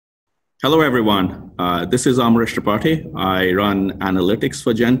Hello, everyone. This is Amaresh Tripathy. I run analytics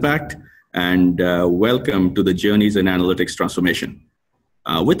for Genpact, and welcome to the Journeys in Analytics Transformation.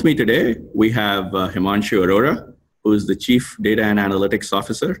 With me today, we have Himanshu Arora, who is the Chief Data and Analytics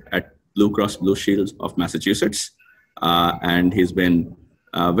Officer at Blue Cross Blue Shield of Massachusetts, and he's been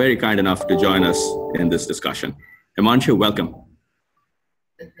very kind enough to join us in this discussion. Himanshu, welcome.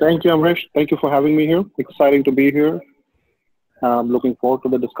 Thank you, Amaresh. Thank you for having me here. Exciting to be here. Looking forward to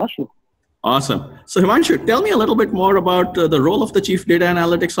the discussion. Awesome. So Himanshu, tell me a little bit more about the role of the Chief Data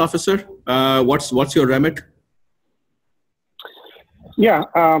Analytics Officer. What's your remit? Yeah,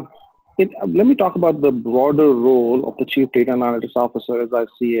 let me talk about the broader role of the Chief Data Analytics Officer as I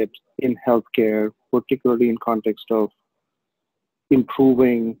see it in healthcare, particularly in context of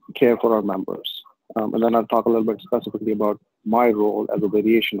improving care for our members. And then I'll talk a little bit specifically about my role as a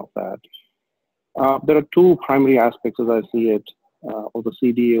variation of that. There are two primary aspects as I see it of the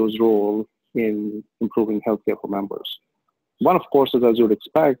CDAO's role in improving healthcare for members. One, of course, is, as you would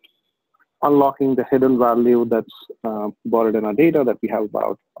expect, unlocking the hidden value that's buried in our data that we have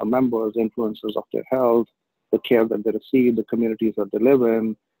about our members, influencers of their health, the care that they receive, the communities that they live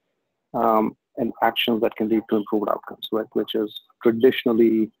in, and actions that can lead to improved outcomes, right? Which is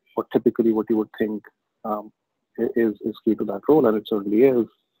traditionally or typically what you would think is key to that role, and it certainly is.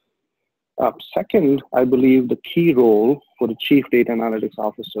 Second, I believe the key role for the Chief Data Analytics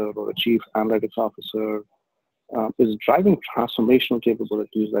Officer or a Chief Analytics Officer is driving transformational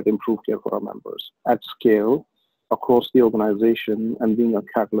capabilities that improve care for our members at scale across the organization and being a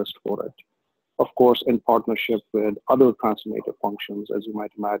catalyst for it. Of course, in partnership with other transformative functions, as you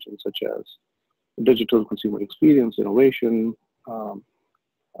might imagine, such as digital consumer experience, innovation,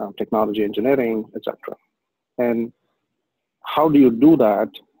 technology engineering, etc. And how do you do that?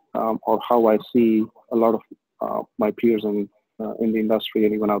 Or how I see a lot of my peers in the industry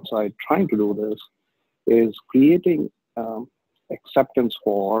and even outside trying to do this is creating acceptance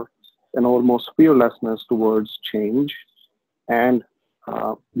for and almost fearlessness towards change and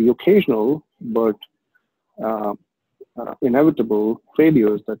the occasional but inevitable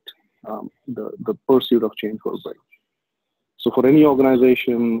failures that the pursuit of change will bring. So for any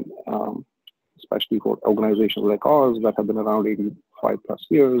organization, especially for organizations like ours that have been around 85 plus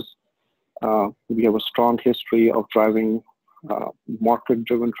years, we have a strong history of driving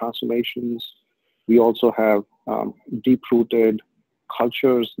market-driven transformations. We also have deep-rooted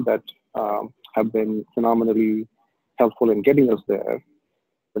cultures that have been phenomenally helpful in getting us there.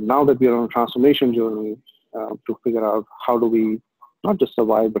 But now that we are on a transformation journey to figure out how do we not just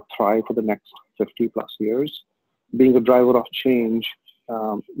survive, but thrive for the next 50 plus years, being a driver of change,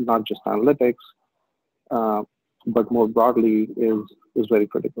 not just analytics, but more broadly is very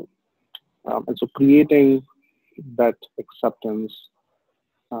critical. And so creating that acceptance,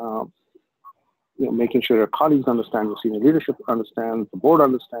 making sure your colleagues understand, your senior leadership understands, the board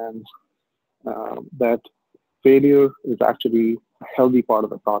understands that failure is actually a healthy part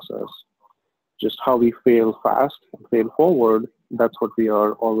of the process. Just how we fail fast and fail forward, that's what we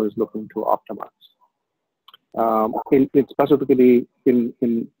are always looking to optimize. Specifically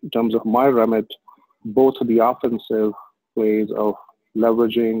in terms of my remit, both the offensive ways of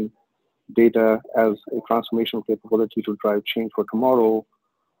leveraging data as a transformational capability to drive change for tomorrow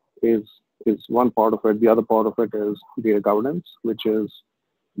is one part of it. The other part of it is data governance, which is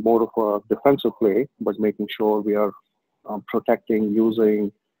more of a defensive play, but making sure we are protecting,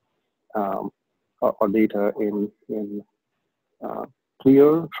 using our data in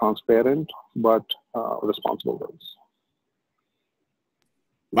clear, transparent, but responsible ways.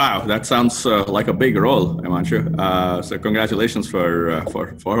 Wow, that sounds like a big role, Himanshu. So congratulations for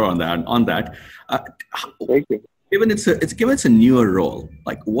on that. Thank you. Given it's a newer role,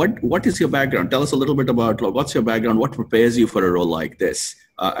 like what is your background? Tell us a little bit about what's your background. What prepares you for a role like this?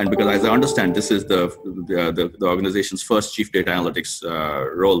 And because as I understand, this is the organization's first chief data analytics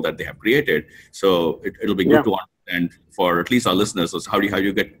role that they have created. So it'll be good to understand for at least our listeners how do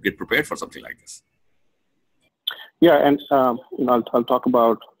you get prepared for something like this. Yeah, and I'll talk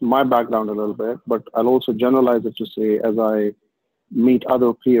about my background a little bit, but I'll also generalize it to say as I meet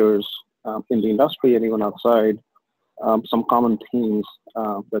other peers in the industry and even outside, some common themes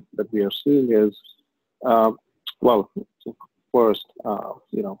that we are seeing is, first, I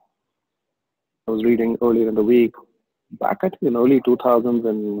was reading earlier in the week, back at in early 2000s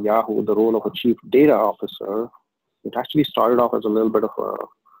in Yahoo, the role of a chief data officer, it actually started off as a little bit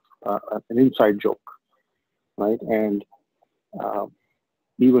of an inside joke. Right? And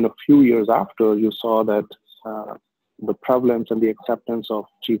even a few years after, you saw that the prevalence and the acceptance of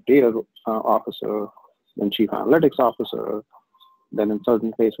chief data officer and chief analytics officer Then in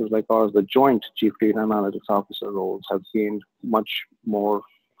certain cases like ours, the joint chief data analytics officer roles have gained much more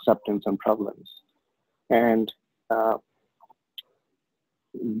acceptance and prevalence. And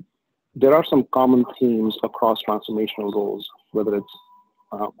there are some common themes across transformational roles, whether it's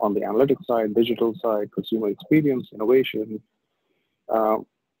on the analytics side, digital side, consumer experience, innovation,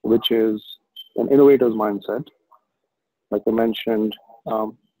 which is an innovator's mindset. Like I mentioned, a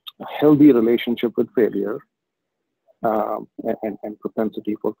healthy relationship with failure and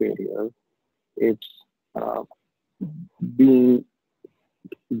propensity for failure. It's being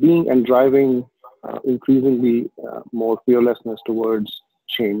and driving increasingly more fearlessness towards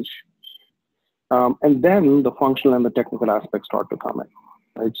change. And then the functional and the technical aspects start to come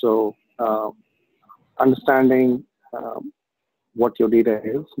in, right? So understanding what your data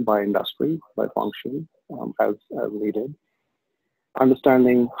is by industry, by function, as needed.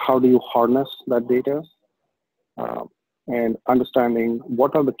 Understanding how do you harness that data, and understanding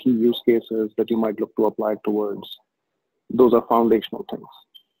what are the key use cases that you might look to apply towards. Those are foundational things,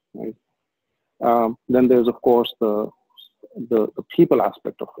 right? Then there's, of course, the people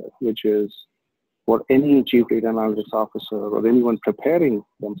aspect of it, which is for any chief data analytics officer or anyone preparing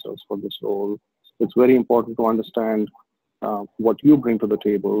themselves for this role, it's very important to understand what you bring to the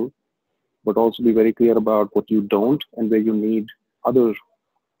table, but also be very clear about what you don't and where you need other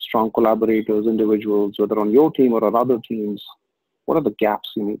strong collaborators, individuals, whether on your team or on other teams. What are the gaps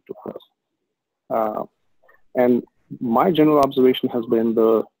you need to fill? And my general observation has been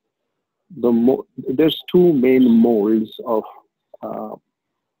there's two main molds of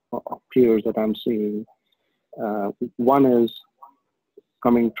peers that I'm seeing. One is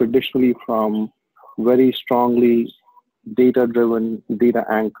coming traditionally from very strongly data-driven,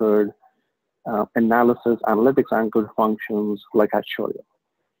 data-anchored, analysis, analytics-anchored functions like actuarial.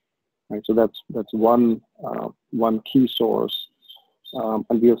 Right, so that's one key source,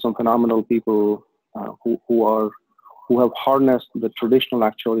 and we have some phenomenal people who have harnessed the traditional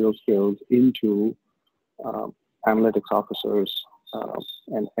actuarial skills into analytics officers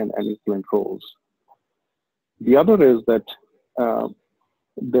and equivalent roles. The other is that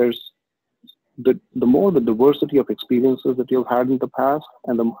there's the more the diversity of experiences that you've had in the past,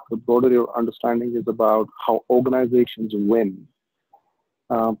 and the broader your understanding is about how organizations win.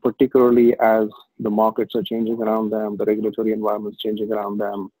 Particularly as the markets are changing around them, the regulatory environment is changing around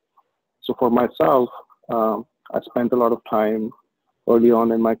them. So for myself, I spent a lot of time early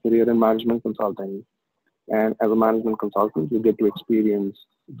on in my career in management consulting. And as a management consultant, you get to experience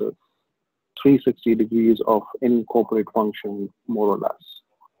the 360 degrees of any corporate function, more or less,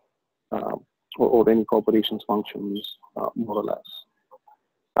 or any corporation's functions, more or less.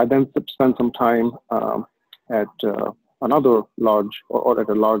 I then spent some time at another large, or at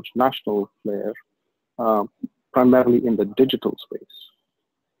a large national player, primarily in the digital space.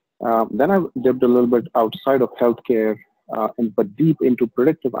 Then I dipped a little bit outside of healthcare, but deep into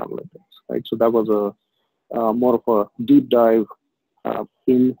predictive analytics, right? So that was a more of a deep dive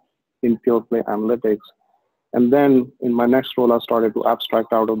in pure play analytics. And then in my next role, I started to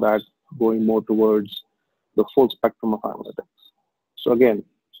abstract out of that, going more towards the full spectrum of analytics. So again,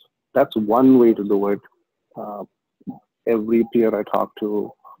 that's one way to do it. Every peer I talk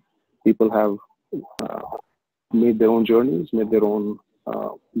to, people have made their own journeys, made their own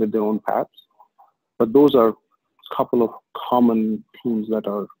paths. But those are a couple of common themes that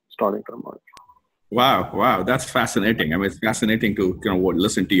are starting to emerge. Wow, that's fascinating. I mean, it's fascinating to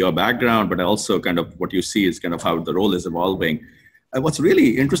listen to your background, but also kind of what you see is kind of how the role is evolving. What's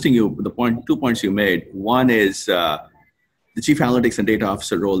really interesting, 2 points you made. One is the chief analytics and data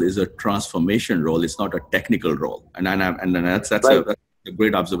officer role is a transformation role. It's not a technical role, and that's right. a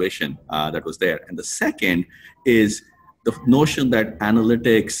great observation that was there. And the second is the notion that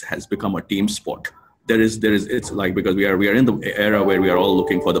analytics has become a team sport. It's like, because we are in the era where we are all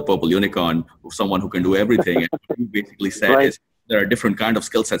looking for the purple unicorn, someone who can do everything. And what you basically said right. is there are different kind of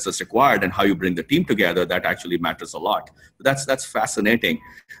skill sets that's required, and how you bring the team together, that actually matters a lot. That's fascinating.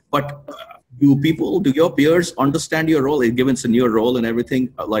 But do your peers understand your role, given it's a new role and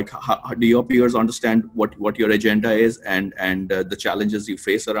everything? Like, how do your peers understand what your agenda is and the challenges you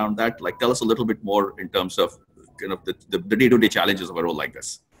face around that? Like, tell us a little bit more in terms of kind of the day-to-day challenges of a role like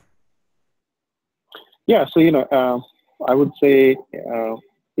this. Yeah, so I would say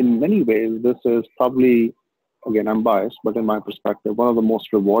in many ways this is probably, again, I'm biased, but in my perspective, one of the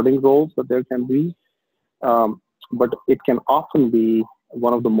most rewarding roles that there can be. But it can often be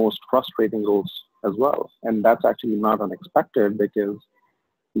one of the most frustrating roles as well. And that's actually not unexpected, because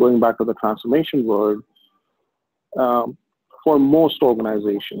going back to the transformation word, for most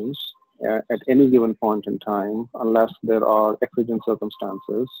organizations, at any given point in time, unless there are exigent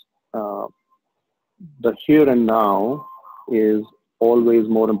circumstances. The here and now is always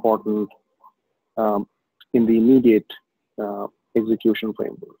more important in the immediate execution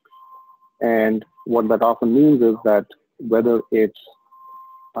framework. And what that often means is that whether it's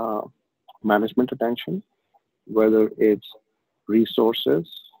management attention, whether it's resources,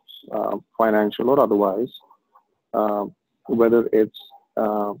 financial or otherwise, whether it's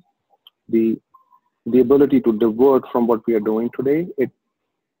the ability to divert from what we are doing today,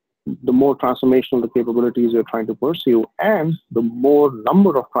 the more transformational the capabilities you're trying to pursue, and the more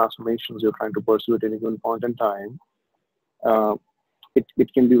number of transformations you're trying to pursue at any given point in time,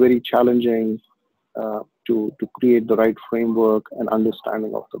 it can be very challenging to create the right framework and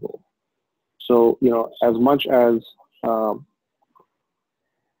understanding of the role. So, as much as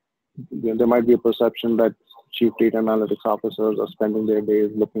there might be a perception that chief data analytics officers are spending their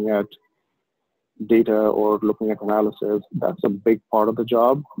days looking at data or looking at analysis, that's a big part of the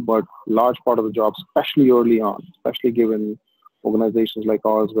job, but large part of the job, especially early on, especially given organizations like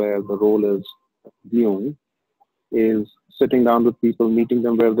ours where the role is new, is sitting down with people, meeting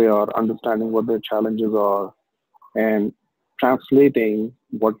them where they are, understanding what their challenges are, and translating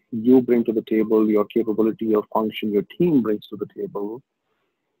what you bring to the table, your capability, your function, your team brings to the table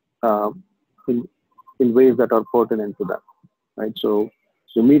in ways that are pertinent to them, right? So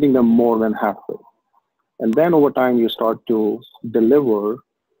you're meeting them more than halfway. And then over time, you start to deliver,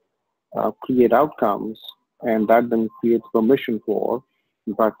 create outcomes, and that then creates permission for,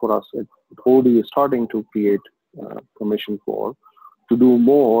 in fact, for us, OD is starting to create permission for, to do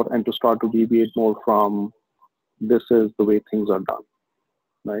more and to start to deviate more from this is the way things are done,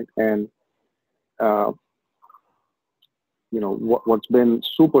 right? And what's been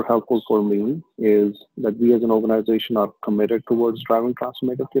super helpful for me is that we as an organization are committed towards driving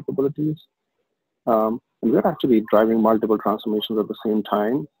transformative capabilities. And we're actually driving multiple transformations at the same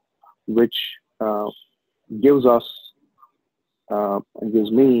time, which gives us and gives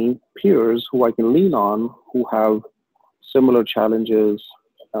me peers who I can lean on who have similar challenges,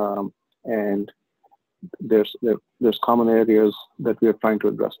 and there's common areas that we are trying to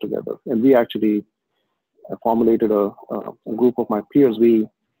address together. And we actually formulated a group of my peers. We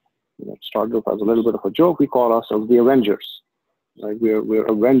started off as a little bit of a joke. We call ourselves the Avengers. Right? We're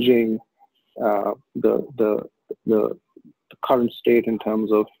avenging the current state in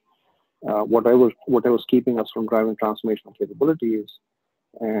terms of whatever's keeping us from driving transformational capabilities.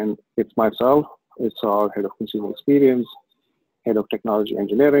 And it's myself, it's our head of consumer experience, head of technology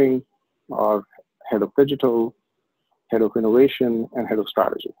engineering, our head of digital, head of innovation, and head of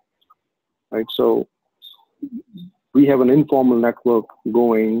strategy. Right? So we have an informal network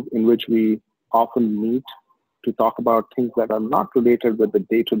going in which we often meet to talk about things that are not related with the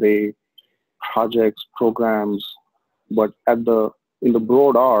day-to-day projects, programs, but in the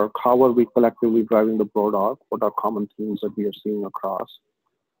broad arc, how are we collectively driving the broad arc? What are common themes that we are seeing across?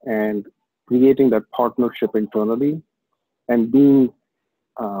 And creating that partnership internally and being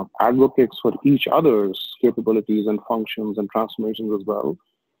advocates for each other's capabilities and functions and transformations as well.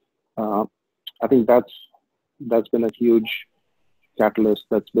 I think that's been a huge catalyst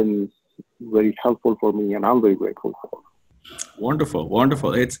that's been very helpful for me, and I'm very grateful for. Wonderful,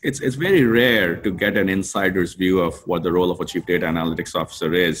 wonderful. It's very rare to get an insider's view of what the role of a chief data analytics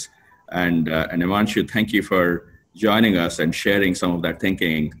officer is. And Himanshu, thank you for joining us and sharing some of that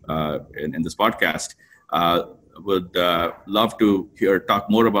thinking in this podcast. Would love to talk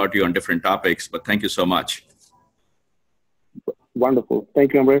more about you on different topics, but thank you so much. Wonderful.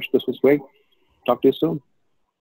 Thank you, Amaresh. This was great. Talk to you soon.